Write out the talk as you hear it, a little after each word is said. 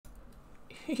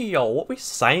Yo, what we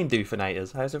saying,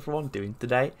 Doofinators? How's everyone doing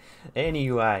today?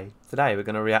 Anyway, today we're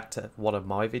going to react to one of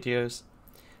my videos.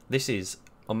 This is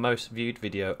a most viewed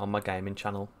video on my gaming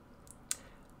channel.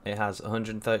 It has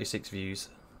 136 views.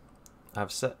 I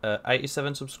have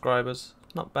 87 subscribers,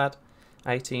 not bad.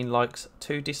 18 likes,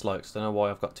 2 dislikes. Don't know why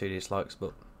I've got 2 dislikes,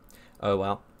 but oh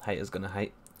well, haters gonna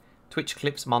hate. Twitch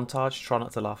clips montage, try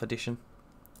not to laugh edition.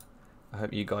 I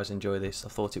hope you guys enjoy this. I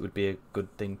thought it would be a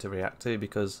good thing to react to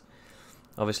because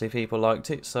obviously people liked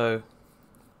it, so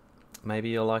maybe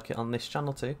you'll like it on this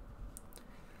channel too.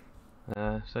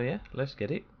 So yeah, let's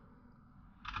get it.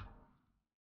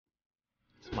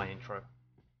 It's my intro.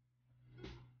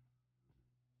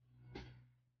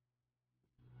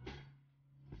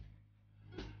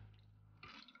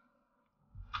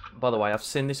 By the way, I've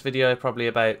seen this video probably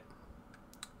about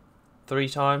 3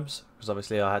 times because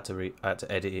obviously I had to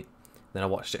edit it. Then I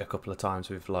watched it a couple of times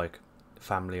with like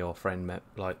family or friend,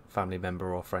 family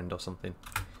member or friend or something.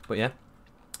 But yeah,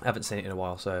 I haven't seen it in a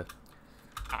while. So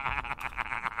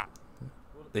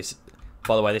this,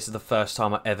 by the way, this is the first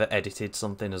time I ever edited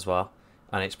something as well,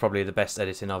 and it's probably the best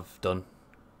editing I've done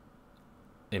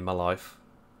in my life.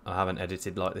 I haven't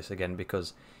edited like this again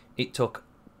because it took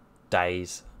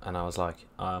days, and I was like,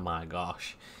 oh my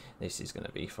gosh, this is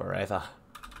gonna be forever.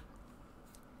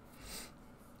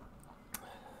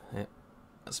 Yeah,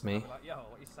 that's me. Yo,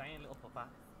 what you saying, little papa?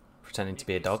 Pretending to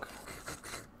be a dog.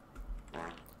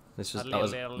 That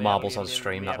was marbles on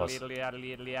stream. That was.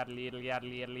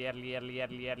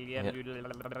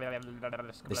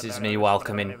 This is me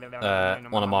welcoming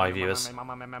one of my viewers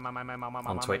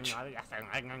on Twitch.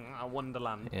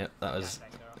 Wonderland. Yeah, that was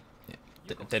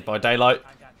Dead by Daylight.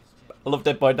 I love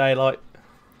Dead by Daylight.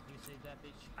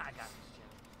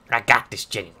 I got this,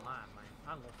 Jenny.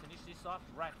 I'm gonna finish this off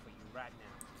right for you right now.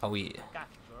 Oh yeah. I got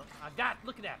you, girl. I got.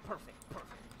 Look at that. Perfect. Look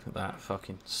at that,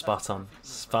 fucking spot on.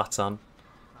 Spot on.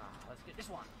 Let's get this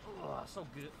one. Oh, so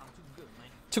good. I'm too good, man.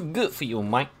 Too good for you,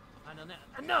 mate.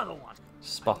 Another one.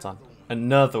 Spot on.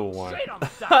 Another one. Straight on the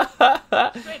dot.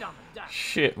 Straight on the dot.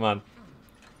 Shit, man. I'm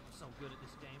so good at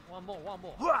this game. One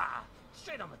more. Hurrah!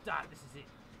 Straight on the dot. This is it.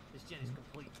 This gen is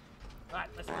complete. Alright,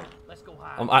 let's go. Let's go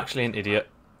high. I'm actually an idiot.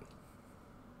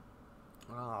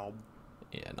 Oh.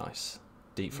 Yeah, nice.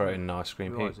 Deep throating an ice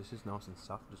cream. Realize this is nice and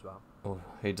soft as well. Oh,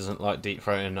 who doesn't like deep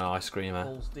throating an ice cream, eh?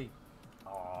 Balls deep.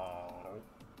 Oh.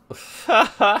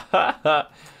 Bruh.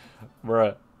 You're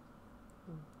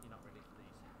not ready for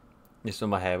these. This when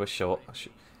my hair was short.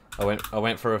 I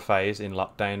went for a phase in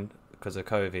lockdown because of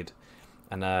COVID,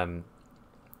 and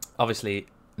obviously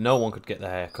no one could get their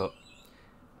hair cut,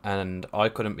 and I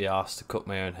couldn't be asked to cut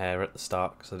my own hair at the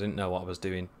start because I didn't know what I was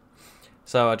doing.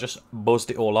 So I just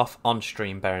buzzed it all off on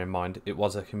stream. Bear in mind, it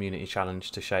was a community challenge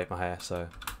to shave my hair. So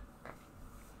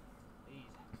These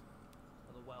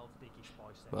are the world's biggest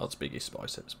biceps. world's biggest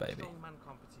biceps, baby. Strongman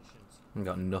competitions. I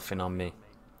got nothing on me. Look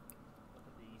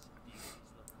at these.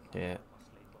 Look. Yeah.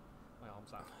 My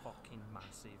arms are fucking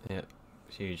massive. Yeah,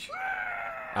 huge.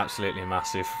 Absolutely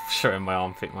massive. Showing my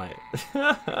armpit, mate.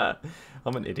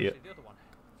 I'm an idiot. The other one.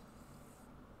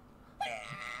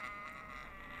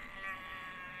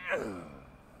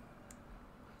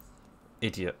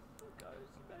 Idiot. Guys,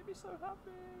 you made me so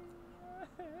happy.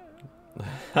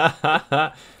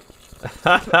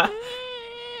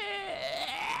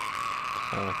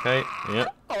 Okay.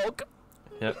 Yep.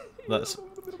 Yep.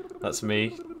 That's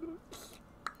me.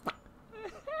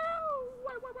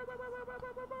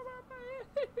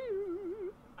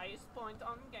 I point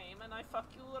on game and I fuck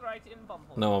you right in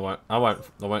bumhole. No, I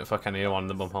won't fuck anyone in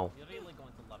the bumhole. You're really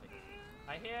going to love it.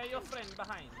 I hear your friend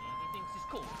behind me. He thinks he's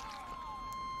cool.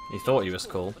 He thought he was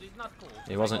cool. But he's not cool.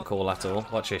 He wasn't cool at all.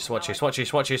 Watch this. Watch this. Watch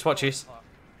this. Watch this. Watch this.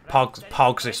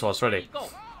 Pogs this was. Ready.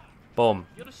 Boom.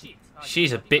 You're the shit.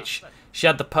 She's a bitch. She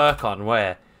had the perk on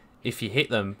where if you hit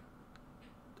them,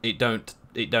 it don't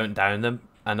down them.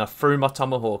 And I threw my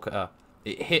tomahawk at her.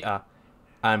 It hit her,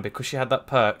 and because she had that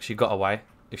perk, she got away.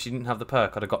 If she didn't have the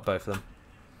perk, I'd have got both of them.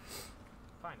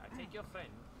 Fine, I take your friend.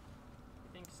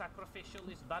 You think sacrificial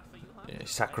is bad for you, huh? Yeah, he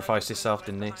sacrificed himself,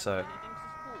 didn't he? So He thinks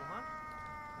it's cool, huh?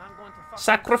 Now I'm going to fuck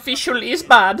sacrificial is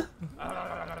bad.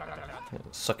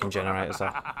 Sucking generators.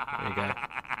 There you go.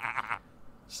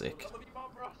 Sick.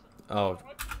 Oh,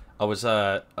 I was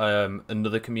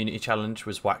another community challenge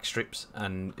was wax strips,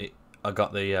 and I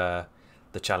got the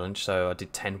challenge, so I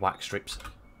did 10 wax strips.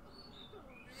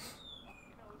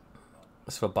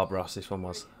 That's for Bob Ross. This one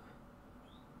was.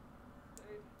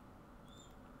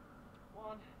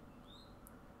 One.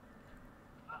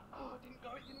 Oh, it didn't go.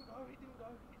 It's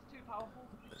too powerful.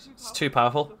 It's too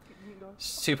powerful.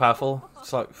 It's too powerful.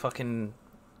 It's like fucking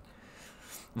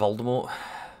Voldemort.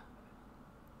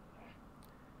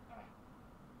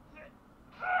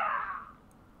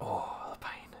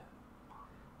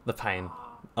 the pain.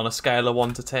 On a scale of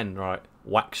 1 to 10, right,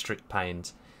 wax strip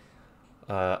pains,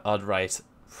 I'd rate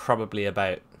probably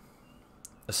about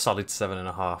a solid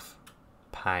 7.5.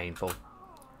 Painful.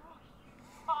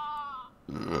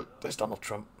 There's Donald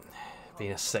Trump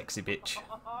being a sexy bitch.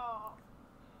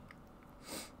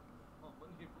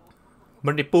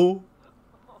 Money Poo.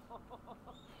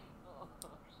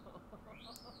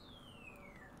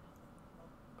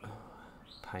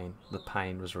 Pain. The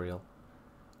pain was real.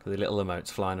 The little emotes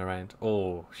flying around.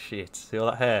 Oh shit! See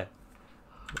all that hair?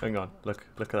 Hang on. Look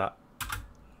at that.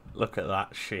 Look at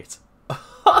that shit.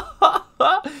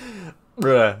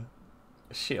 Bruh.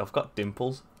 Shit! I've got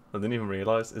dimples. I didn't even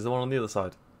realise. Is there one on the other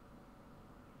side?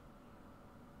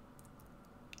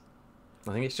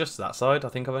 I think it's just that side. I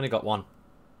think I've only got one.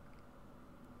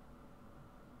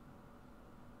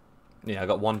 Yeah, I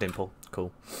got one dimple.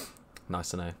 Cool.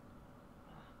 Nice to know.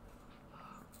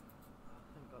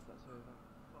 Thank God that's over.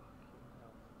 Fucking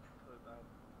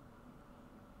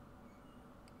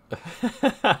hell.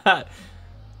 So bad.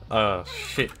 Oh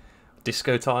shit.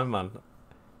 Disco time, man.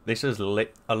 This was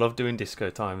lit. I love doing disco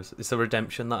times. It's a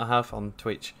redemption that I have on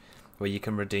Twitch where you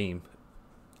can redeem,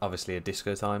 obviously, a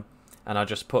disco time. And I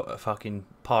just put a fucking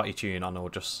party tune on or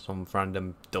just some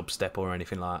random dubstep or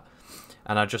anything like that.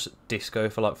 And I just disco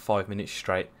for like 5 minutes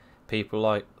straight. People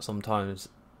like sometimes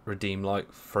redeem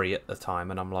like 3 at the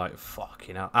time, and I'm like, fuck,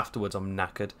 you know. Afterwards I'm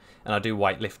knackered, and I do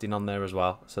weightlifting on there as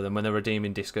well. So then when they're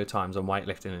redeeming disco times, I'm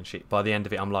weightlifting and shit. By the end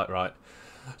of it, I'm like, right,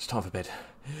 it's time for bed.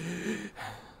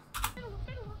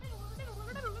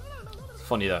 It's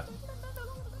funny though.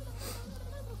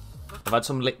 I've had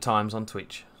some lit times on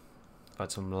Twitch. I've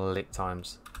had some lit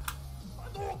times.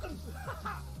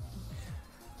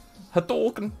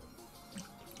 Hadouken.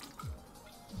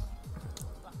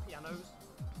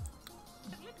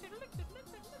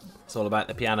 It's all about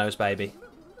the pianos, baby.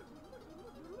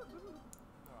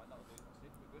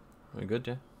 We're good,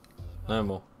 yeah? No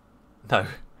more. No.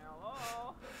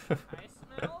 Hello. I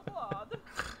smell blood.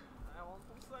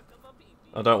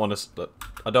 I want to suck the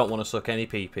pee-pee. I don't want to suck any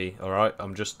pee-pee, alright?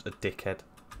 I'm just a dickhead.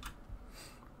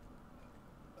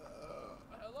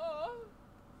 Hello.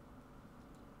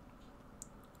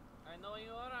 I know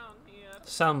you around here.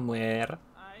 Somewhere.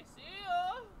 I see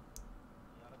you.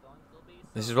 You're going to be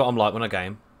This is what I'm like when I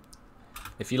game.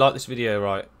 If you like this video,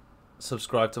 right,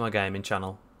 subscribe to my gaming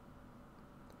channel.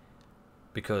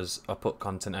 Because I put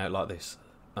content out like this.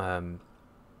 Probably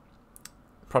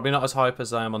not as hype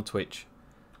as I am on Twitch,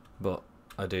 but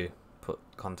I do put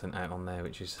content out on there,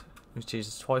 which is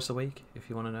twice a week, if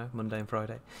you want to know, Monday and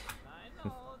Friday. I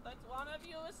know that one of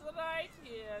you is right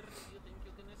here. You think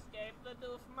you can escape the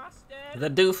Doof Master? The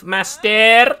Doof Master!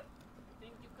 You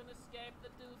think you can escape the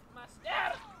Doof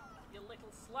Master? You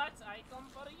little slut, I come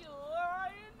for you.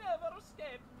 You never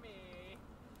escape me.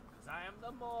 Because I am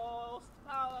the most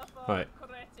powerful Right.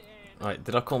 cretin. Right,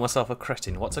 did I call myself a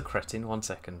cretin? What's a cretin? 1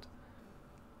 second.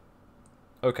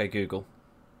 Okay, Google.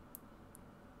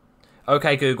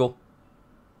 Okay, Google.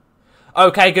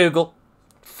 Okay, Google.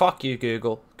 Fuck you,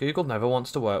 Google. Google never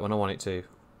wants to work when I want it to.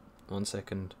 1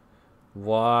 second.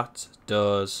 What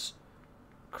does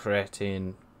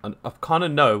cretin... And I kind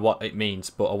of know what it means,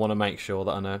 but I want to make sure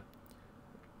that I know.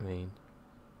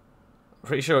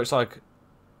 Pretty sure it's like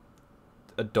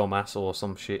a dumbass or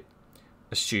some shit.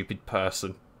 A stupid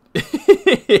person.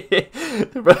 I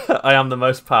am the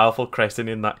most powerful cretin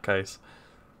in that case.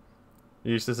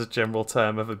 Used as a general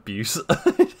term of abuse.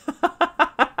 I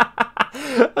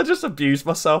just abused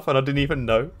myself and I didn't even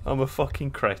know. I'm a fucking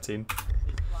cretin.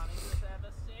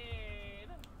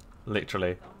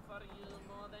 Literally.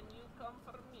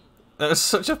 That's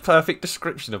such a perfect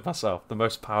description of myself. The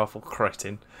most powerful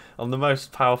cretin. I'm the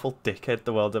most powerful dickhead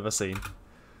the world ever seen.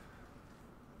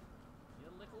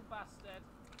 You little bastard.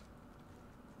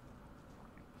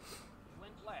 You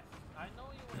went left. I know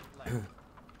you went left.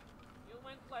 You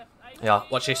went left. I Yeah, see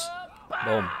watch you. this.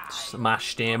 Boom.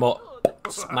 Smashed him up.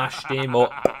 Smashed him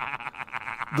up.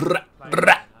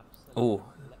 Oh.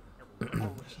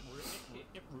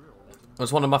 It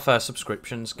was one of my first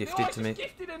subscriptions gifted to me.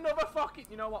 Gifted another fucking.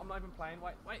 You know what? I'm not even playing.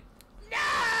 Wait.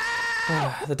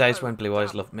 The days when Blue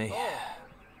Eyes loved me.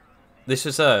 This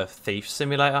is a Thief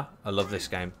Simulator. I love this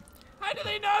game. How do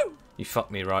they know? You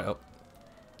fucked me right up.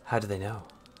 How do they know?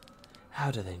 How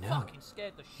do they know? Fucking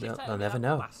scared the shit They'll, out they'll of me, never that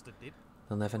know. bastard did.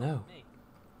 They'll never know. Me.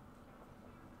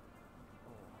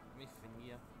 Oh, me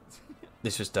finger.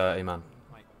 This was dirty, man.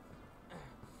 Wait.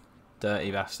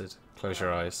 Dirty bastard. Close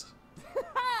your eyes.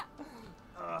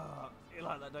 You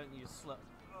like that, don't you, slut?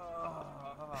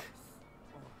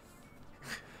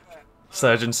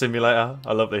 Surgeon Simulator.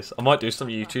 I love this. I might do some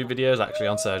YouTube videos actually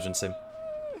on Surgeon Sim.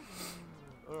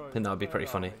 Alright, think that would be pretty where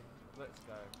are funny. we? Let's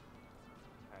go.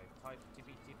 Okay, type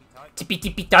tippy tippy type. Tippy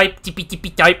tippy type, tippy tippy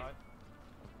type.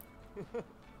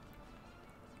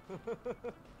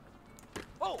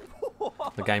 Oh!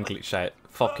 The game glitched out.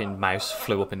 Fucking mouse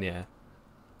flew up in the air.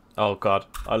 Oh god,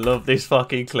 I love this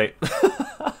fucking clip.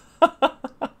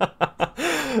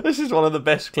 This is one of the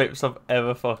best clips I've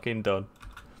ever fucking done.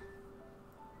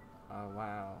 Oh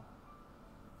wow.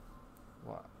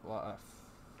 What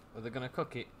are they gonna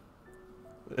cook it?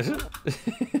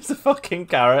 It's a fucking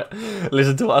carrot.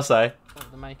 Listen to what I say. Oh,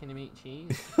 they're making him eat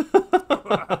cheese.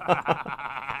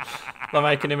 I'm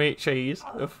making him eat cheese.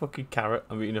 A fucking carrot.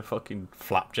 I'm eating a fucking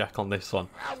flapjack on this one.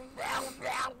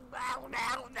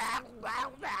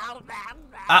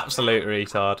 Absolute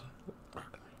retard.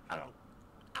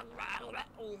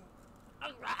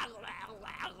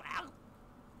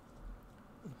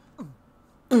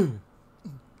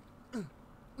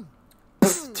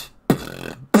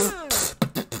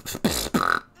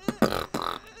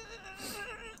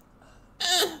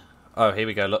 Oh, here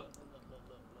we go, look.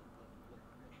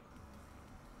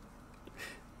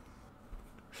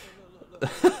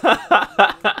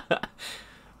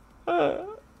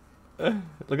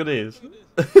 Look at this.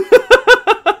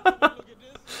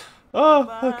 Oh,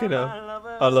 fucking hell.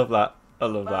 I love that. I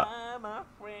love that.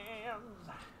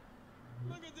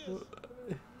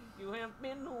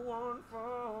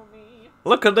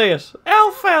 Look at this.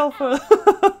 Alfalfa.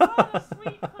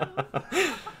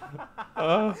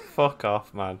 Oh, fuck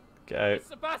off, man. Get out.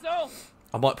 It's a battle.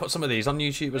 I might put some of these on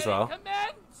YouTube as well.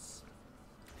 Commence.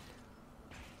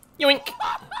 Yoink.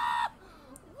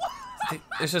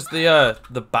 This is the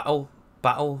battle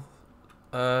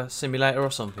simulator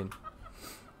or something.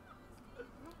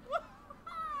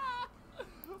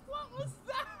 What was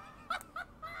that?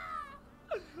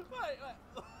 Wait.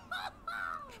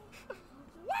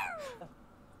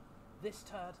 This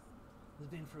turd has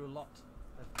been through a lot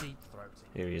of deep throating.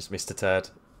 Here he is, Mr. Turd.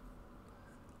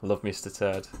 Love Mr.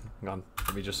 Turd. Hang on,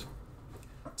 let me just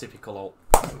typical old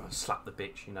slap the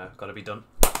bitch, you know, gotta be done.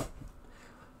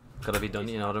 Gotta be done,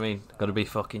 you know what I mean? Gotta be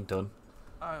fucking done.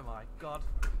 Oh my god,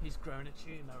 he's grown a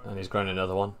tumour. And he's grown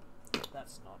another one.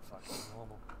 That's not fucking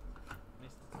normal.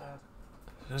 Mr. Turd.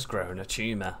 He's grown a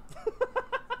tumour.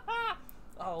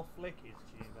 I'll flick his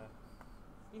tumour.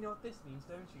 You know what this means,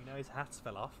 don't you? You know his hats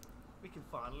fell off. We can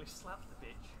finally slap the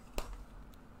bitch.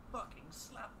 Fucking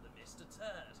slap the Mr.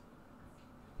 Turd.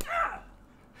 Ah!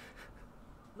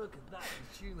 Look at that,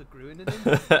 his tumour grew in an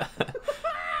inch.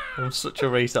 I'm such a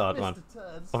retard, man. Mr.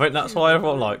 Turd's I think that's why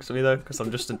everyone likes me, though, because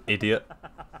I'm just an idiot.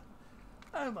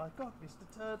 Oh my god, Mr.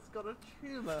 Turd's got a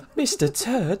tumour. Mr.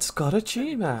 Turd's got a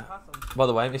tumour. By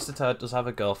the way, Mr. Turd does have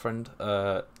a girlfriend.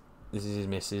 This is his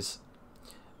missus.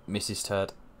 Mrs.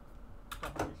 Turd.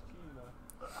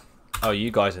 Oh,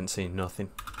 you guys ain't seen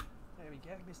nothing. There we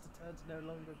go, Mr. Turd's no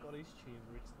longer got his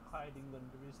tumour, it's hiding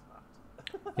under his hat.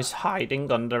 He's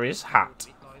hiding under his hat.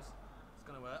 Wait, guys. It's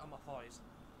gonna work on my thighs.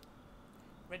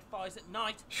 Red thighs at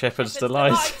night. Shepherd's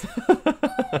delight. My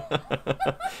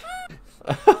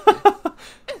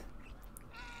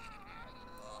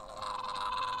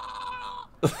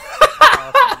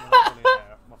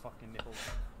fucking nipples.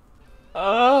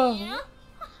 Oh.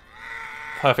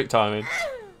 Perfect timing.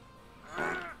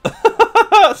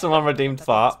 Someone redeemed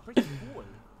fart. Pretty cool.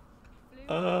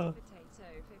 Potato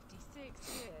 56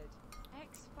 good.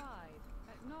 X5.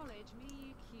 Acknowledge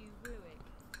me, Q Ruick.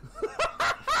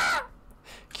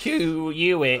 Q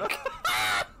Uick.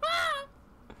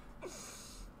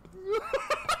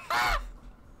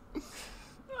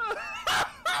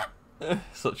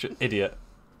 Such an idiot.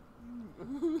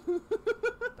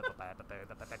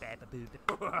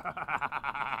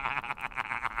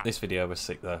 This video was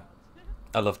sick though.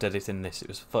 I loved editing this. It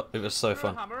was so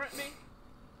fun. Hammer at me.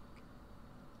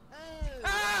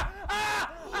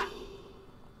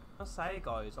 I'll say,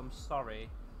 guys, I'm sorry,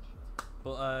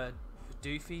 but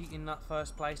Doofy in that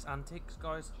first place antics,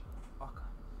 guys.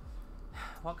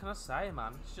 What can I say,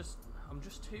 man? It's just I'm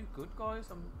just too good,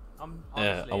 guys. I'm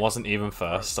Yeah, honestly, I wasn't even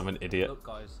first. I'm an idiot. Look,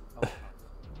 guys.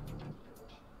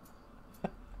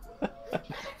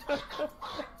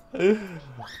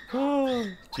 Oh,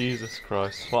 Jesus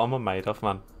Christ! What am I made of,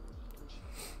 man?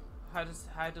 How does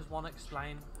one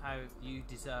explain how you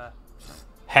deserve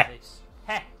Heh. this?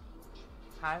 Heh.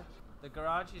 How? The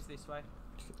garage is this way.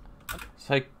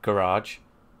 Say garage.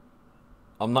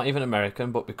 I'm not even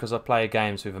American, but because I play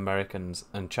games with Americans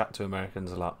and chat to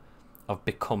Americans a lot, I've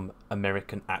become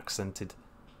American accented.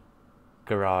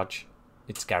 Garage.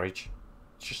 It's garage.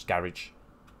 It's just garage.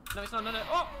 No, it's not. No.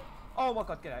 Oh my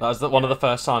god, get out. That was one of the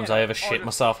first times I ever shit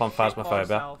myself on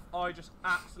Phasmophobia. I just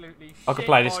absolutely I could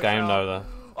play this game though.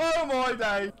 Oh my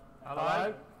day!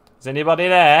 Hello? Is anybody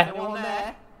there? Anyone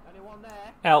there? Anyone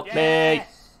there? Help me!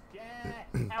 Yes!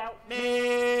 Help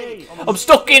me! I'm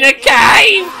stuck in a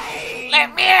cave!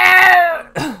 Let me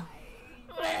out!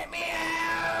 Let me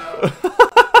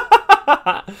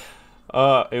out!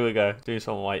 Oh, here we go. Do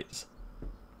some weights.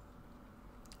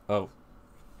 Oh.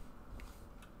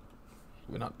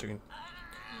 We're not doing...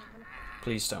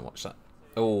 Please don't watch that.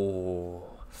 Oh.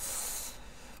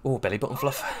 Oh, belly button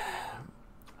fluff.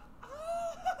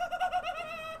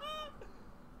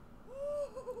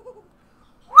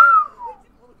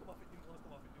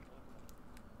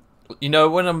 You know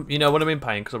when I'm in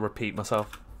pain because I repeat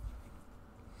myself.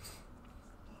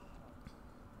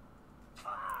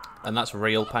 And that's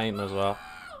real pain as well.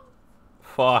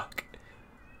 Fuck.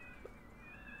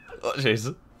 Oh,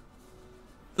 Jesus.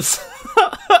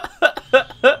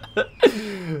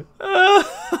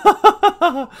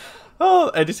 Oh,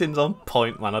 editing's on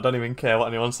point, man. I don't even care what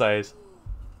anyone says.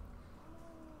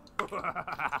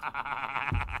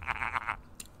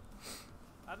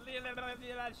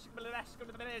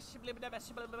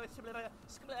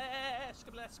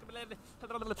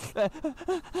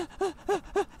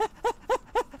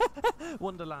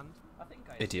 Wonderland. I think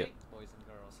I Idiot. escaped, boys and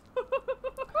girls.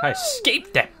 I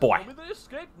escaped that boy. I'm the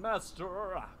escape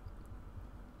master.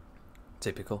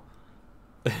 Typical.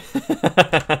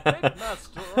 Escape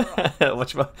master.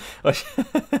 Watch my. Look,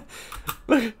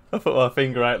 I put my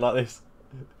finger out like this.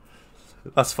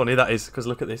 That's funny, that is, because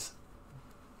look at this.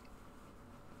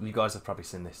 You guys have probably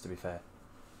seen this, to be fair.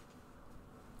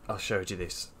 I showed you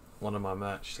this. One of my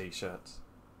merch t-shirts.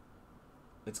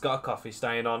 It's got a coffee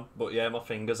stain on, but yeah, my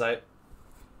finger's out.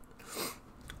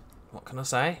 What can I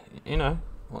say? You know,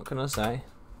 what can I say?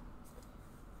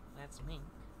 That's me,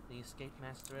 the escape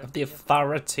master Of the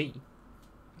authority.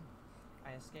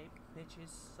 I escape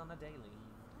bitches on a daily.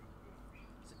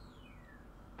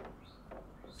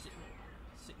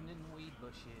 Sitting in weed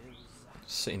bushes.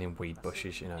 Sitting in weed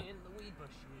bushes, you know. In the weed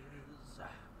bushes.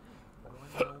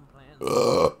 Going home plans.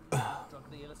 Drug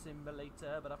dealer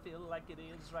simulator, but I feel like it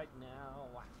is right now.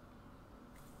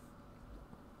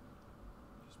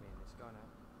 Just me and this guy now.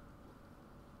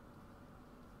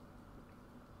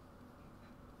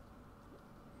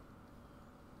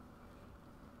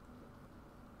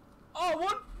 Oh,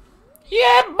 what?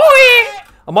 Yeah, boy!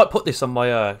 I might put this on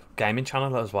my gaming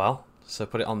channel as well. So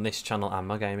put it on this channel and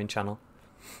my gaming channel.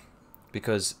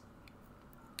 Because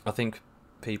I think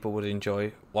people would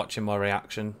enjoy watching my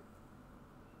reaction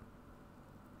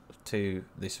to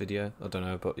this video. I don't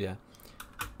know, but yeah.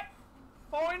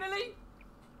 Finally?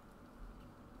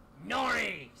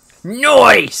 Nice!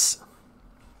 Nice!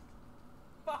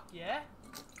 Fuck yeah.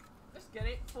 Let's get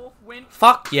it. Fourth win.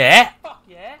 Fuck yeah! Fuck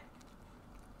yeah.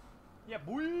 Yeah,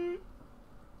 boy.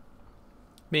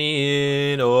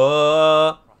 Me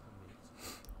oh.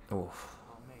 Oh,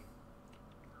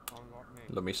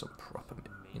 love me some proper meat.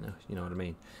 You know what I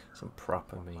mean. Some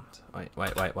proper meat. Wait.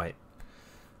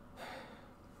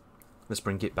 Let's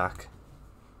bring it back.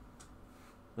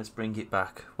 Let's bring it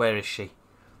back. Where is she?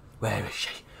 Where is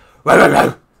she?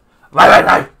 Where?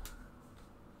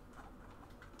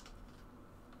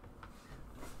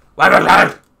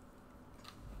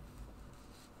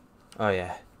 Oh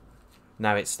yeah.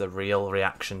 Now it's the real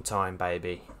reaction time,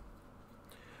 baby.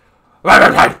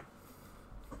 Good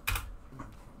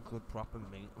proper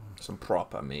meat. Some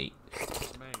proper meat.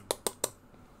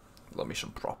 Love me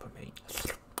some proper meat.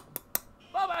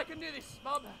 Bob, I can do this,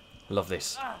 Bob. Love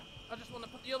this. I just want to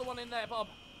put the other one in there, Bob.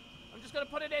 I'm just going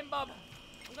to put it in, Bob.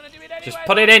 I'm going to do it anyway. Just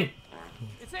put it in.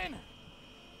 It's in.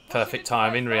 Perfect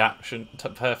timing, reaction.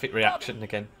 Perfect reaction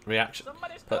again. Reaction.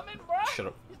 Somebody's But coming, bro. shut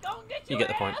up. He's going to get You get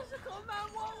the point. ass. Call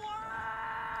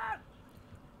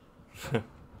 911.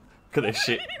 Look at this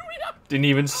shit. Didn't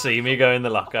even see me go in the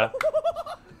locker.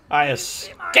 I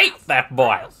escaped that boy.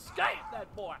 I escaped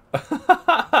that boy.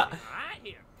 Right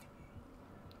here.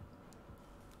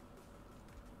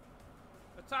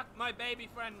 Attack my baby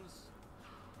friends.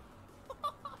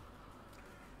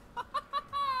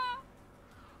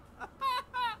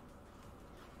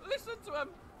 Listen to him.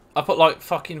 I put like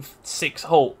fucking 6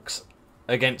 Hulks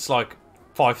against like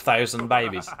 5,000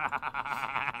 babies.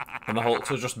 And the Hulks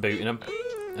were just booting them.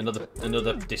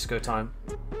 Another disco time.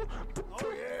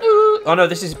 Oh no,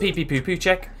 this is pee pee poo poo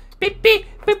check. Beep beep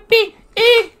boop beep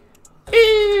beep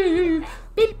beep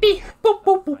boop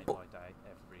boop boop boop.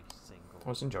 I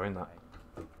was enjoying that.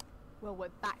 Well, we're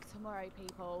back tomorrow,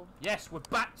 people. Yes, we're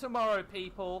back tomorrow,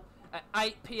 people, at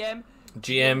 8 PM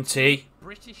GMT.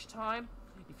 British time.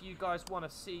 If you guys want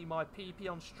to see my PP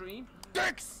on stream,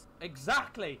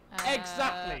 exactly. Can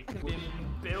be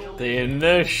build. In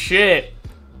the shit.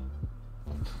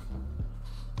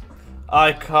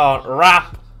 I can't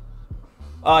rap.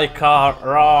 I can't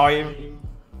rhyme,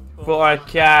 but I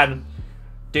can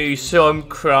do some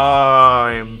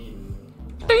crime.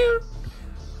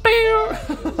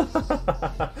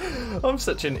 I'm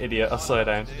such an idiot, I'll slow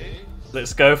down.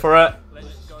 Let's go for it.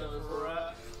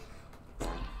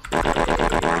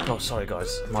 Oh, sorry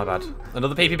guys, my bad.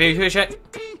 Another pee check.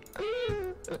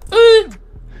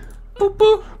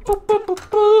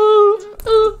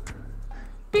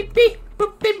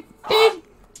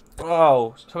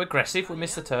 Oh, so aggressive with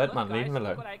Mr. Turd, man, leave him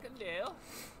alone. What I can do.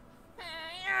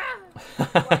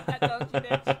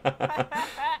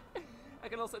 I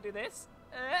can also do this.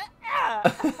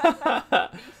 Peace,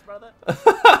 brother.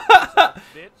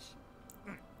 Bitch.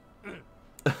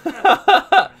 Some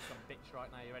bitch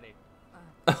right now, you ready?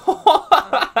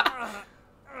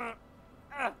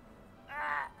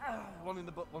 One in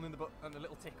the butt, and a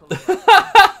little tickle.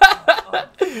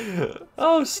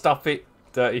 Oh, stop it,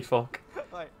 dirty fuck.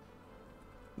 Wait.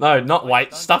 No, not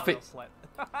wait, stop it.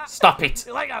 Stop it.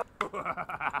 Let go.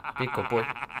 Be a good boy.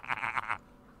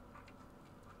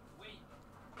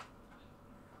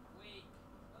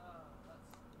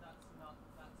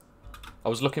 I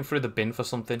was looking through the bin for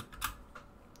something.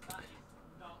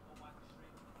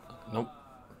 Nope.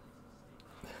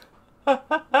 I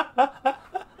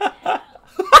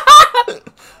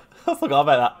forgot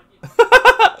about that.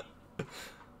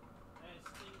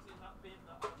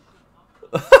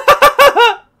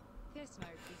 This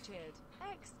mode featured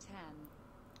X10.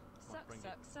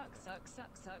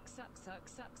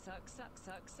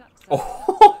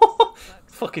 Oh,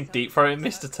 fucking deep throating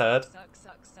Mr. Turd. Suck.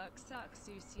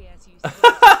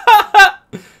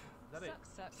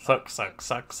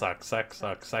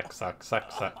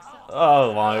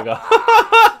 Oh my god.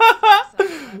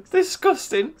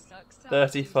 Disgusting.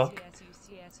 Dirty fuck.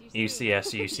 UC.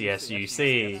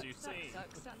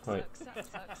 Right.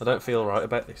 I don't feel right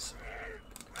about this.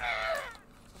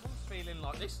 Someone's feeling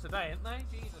like this today, ain't they?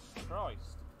 Jesus Christ.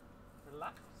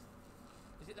 Relax.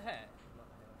 Is it the hair?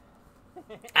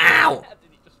 Ow!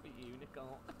 Did it just be you,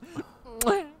 Nicole?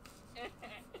 I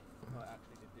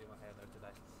actually did do my hair though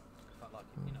today. But like,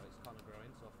 you know, it's kind of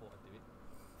growing, so I thought I'd do it.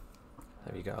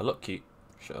 There we go. I look cute.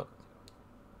 Shut up.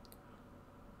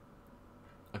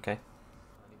 Okay.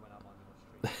 Only when I'm on your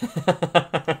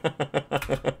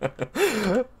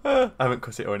street. I haven't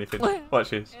cut it or anything. Watch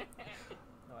this.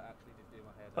 No, I actually did do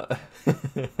my hair though. Like,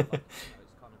 you know,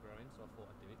 it's kind of growing, so I thought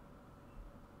I'd do it.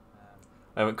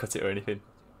 I haven't cut it or anything.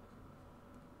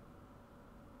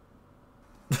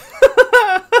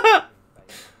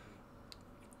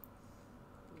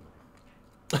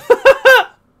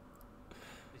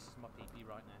 This is my PP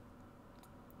right now.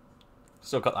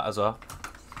 Still got that as well.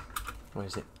 Where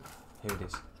is it? Here it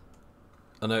is.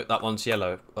 I know that one's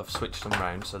yellow. I've switched them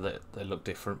round so that they look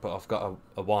different, but I've got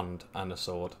a wand and a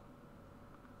sword.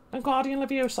 And Guardian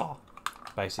Leviosa,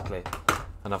 basically.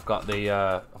 And I've got the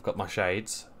I've got my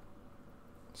shades.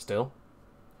 Still.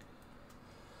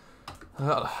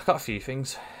 I've got a few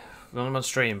things. When I'm on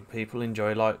stream, people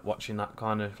enjoy like watching that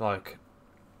kind of like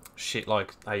shit,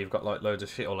 like how you've got like loads of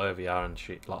shit all over you and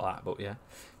shit like that. But yeah,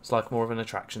 it's like more of an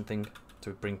attraction thing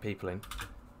to bring people in.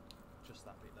 Just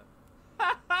that bit though.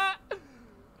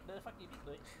 No, fuck you,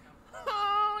 big bitch.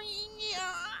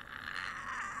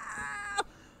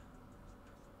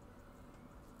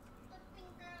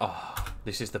 Oh,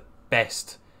 this is the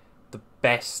best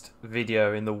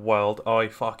video in the world. I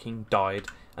fucking died,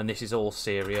 and this is all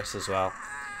serious as well.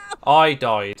 I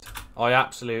died. I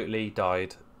absolutely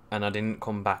died, and I didn't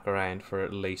come back around for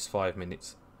at least 5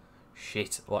 minutes.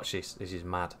 Shit, watch this. This is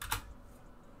mad.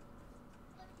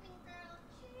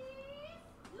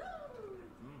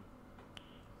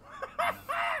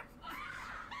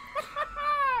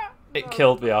 It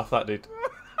killed me off, that did.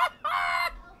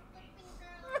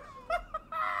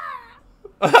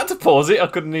 I had to pause it, I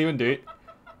couldn't even do it.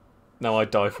 Now I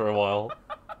die for a while.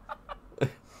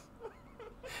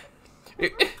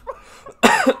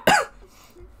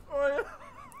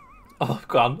 Oh, I've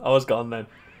gone. I was gone then.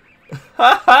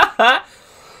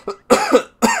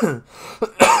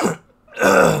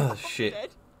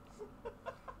 Shit.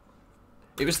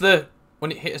 It was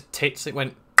when it hit his tits, it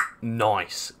went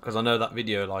nice. Because I know that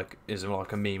video like is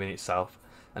like a meme in itself.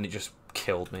 And it just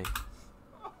killed me.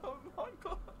 Oh my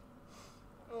god.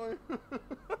 I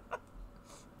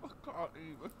can't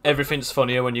even. Everything's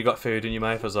funnier when you got food in your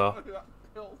mouth as well. That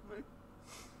killed me.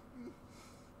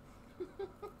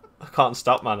 I can't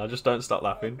stop, man. I just don't stop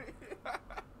laughing.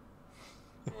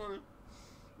 I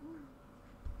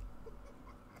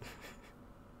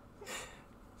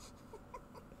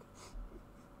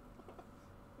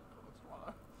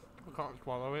can't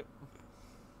swallow it.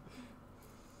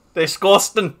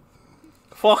 Disgusting.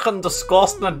 Fucking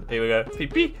disgusting. Here we go. Pee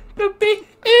pee, pee pee,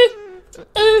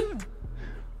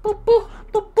 boo boo,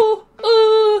 boo boo,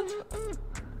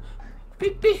 pee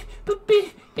pee,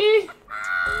 pee pee,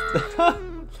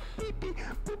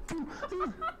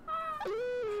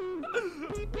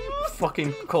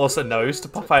 Fucking cause a nose to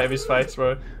pop out of his face,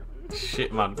 bro.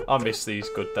 Shit, man. I miss these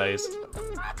good days.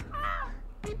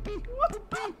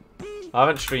 I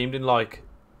haven't streamed in like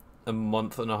a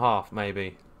month and a half,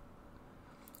 maybe.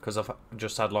 Because I've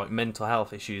just had like mental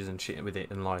health issues and shit with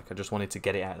it, and like I just wanted to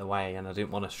get it out of the way, and I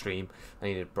didn't want to stream. I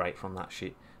needed a break from that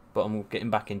shit. But I'm getting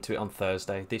back into it on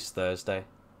Thursday, this Thursday,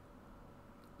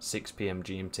 6 PM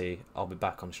GMT. I'll be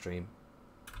back on stream.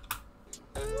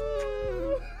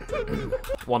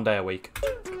 One day a week.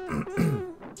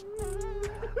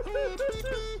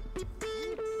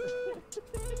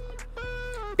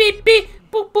 Beep beep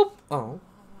boop boop. Oh.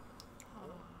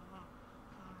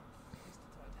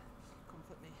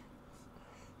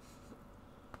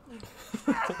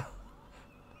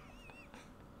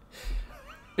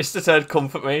 Mr. Ted,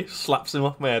 comfort me, slaps him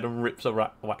off my head and rips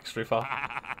a wax strip off.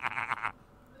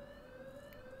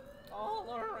 All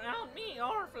around me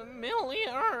are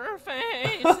familiar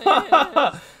faces.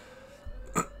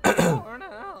 Worn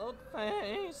out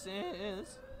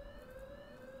faces.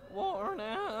 Worn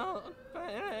out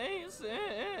faces.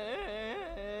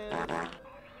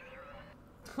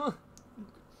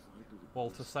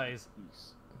 Walter says.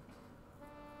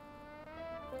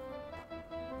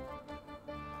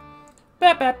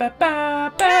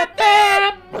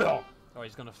 Oh,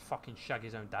 he's gonna fucking shag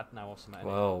his own dad now or something.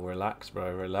 Whoa, relax,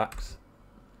 bro, relax.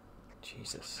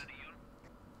 Jesus.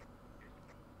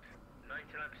 99%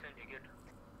 you're good.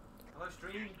 Hello,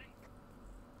 stream.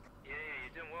 Yeah,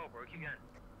 you're doing well, bro. Keep going.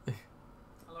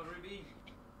 Hello, Ruby.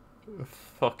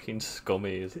 Fucking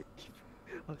scummy is. I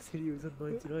said he was on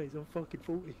 99, he's on fucking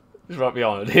 40. He's right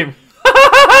behind him.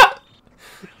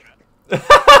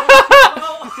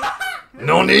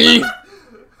 Noni! I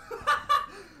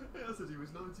said he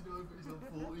was 99, but he's on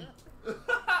 40.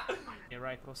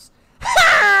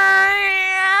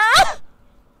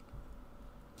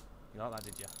 You like that,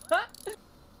 did you?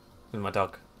 And my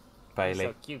dog, Bailey.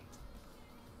 So cute.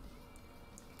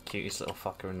 Cutest little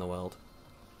fucker in the world.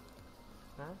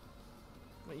 Huh?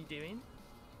 What are you doing?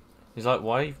 He's like,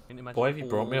 why Imagine have you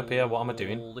brought me up here? What am I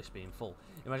doing? All this being full.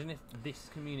 Imagine if this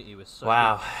community was so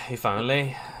Wow, big, if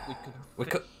only. we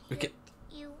could We could.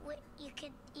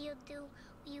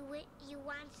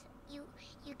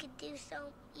 You could do so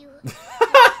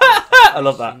I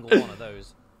love that. single one of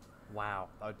those. Wow,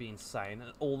 that would be insane.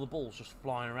 And all the balls just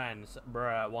flying around.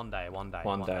 Bruh, one day. One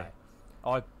day.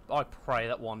 I pray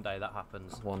that one day that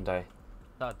happens. One day.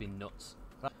 That'd be nuts.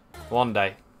 One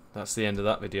day. That's the end of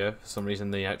that video. For some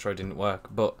reason the outro didn't work.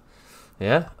 But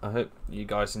yeah, I hope you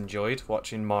guys enjoyed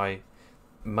watching my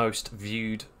most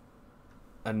viewed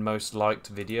and most liked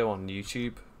video on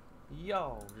YouTube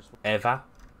Yo, just ever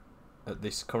at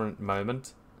this current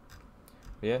moment.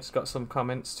 Yeah, it's got some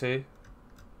comments too.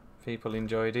 People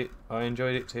enjoyed it. I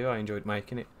enjoyed it too. I enjoyed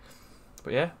making it.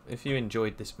 But yeah, if you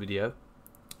enjoyed this video,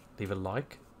 leave a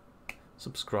like,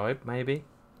 subscribe maybe,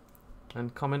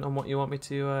 and comment on what you want me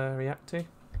to react to,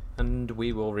 and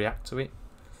we will react to it.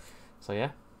 So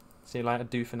yeah, see you later,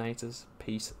 doofinators.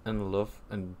 Peace and love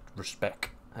and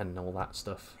respect and all that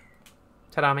stuff.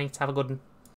 Ta-da, mate. Have a good one.